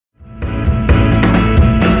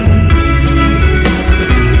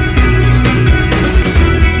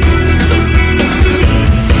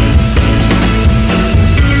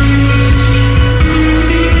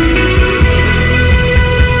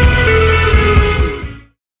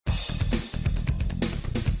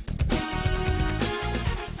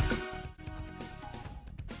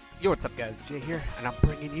Yo, what's up, guys? Jay here, and I'm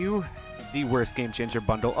bringing you the worst Game Changer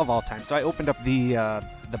bundle of all time. So I opened up the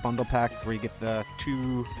bundle pack where you get the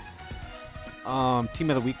two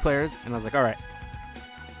Team of the Week players, and I was like, all right,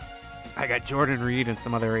 I got Jordan Reed and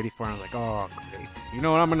some other 84, and I was like, oh, great. You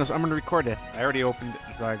know what? I'm gonna record this. I already opened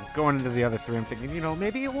it, so I'm going into the other three. I'm thinking, you know,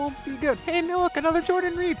 maybe it won't be good. Hey, no, look, another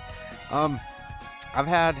Jordan Reed. I've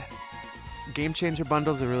had Game Changer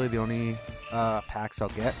bundles are really the only packs I'll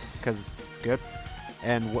get because it's good.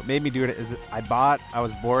 And what made me do it is I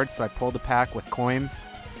was bored, so I pulled a pack with coins.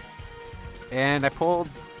 And I pulled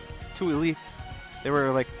two elites. They were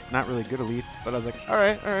like not really good elites, but I was like, all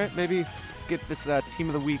right, maybe get this Team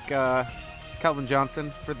of the Week Calvin Johnson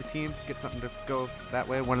for the team. Get something to go that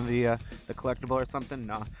way. One of the collectible or something.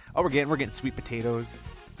 No. Oh, we're getting sweet potatoes.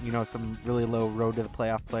 You know, some really low road to the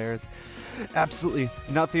playoff players. Absolutely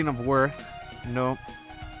nothing of worth. Nope.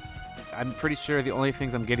 I'm pretty sure the only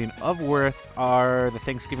things I'm getting of worth are the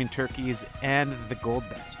Thanksgiving turkeys and the gold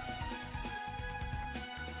badges.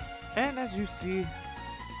 And as you see,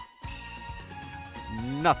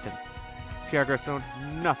 nothing. PR Garcon,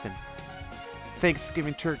 nothing.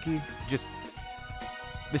 Thanksgiving turkey, just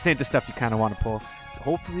this ain't the stuff you kind of want to pull. So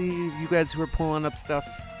hopefully you guys who are pulling up stuff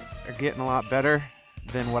are getting a lot better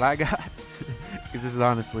than what I got. Because this is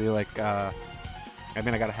honestly like, I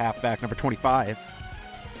got a halfback, number 25.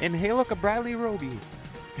 And hey, look, a Bradley Roby.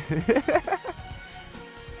 Let's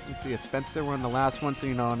see, a Spencer won the last one, so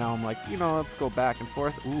you know, now I'm like, you know, let's go back and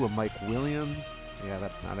forth. Ooh, a Mike Williams. Yeah,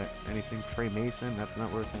 that's not anything. Trey Mason, that's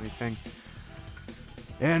not worth anything.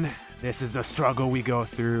 And this is the struggle we go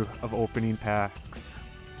through of opening packs.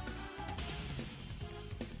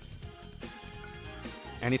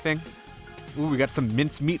 Anything? Ooh, we got some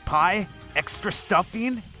mincemeat pie. Extra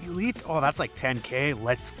stuffing. Elite. Oh, that's like 10K.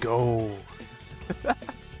 Let's go.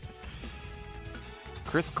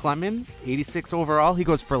 Chris Clemens, 86 overall. He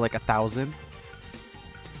goes for like 1,000.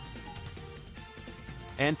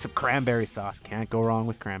 And some cranberry sauce. Can't go wrong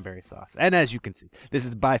with cranberry sauce. And as you can see, this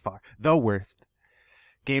is by far the worst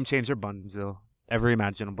Game Changer bundle ever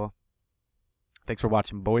imaginable. Thanks for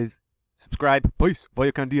watching, boys. Subscribe. Peace.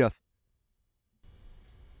 Voy con Dios.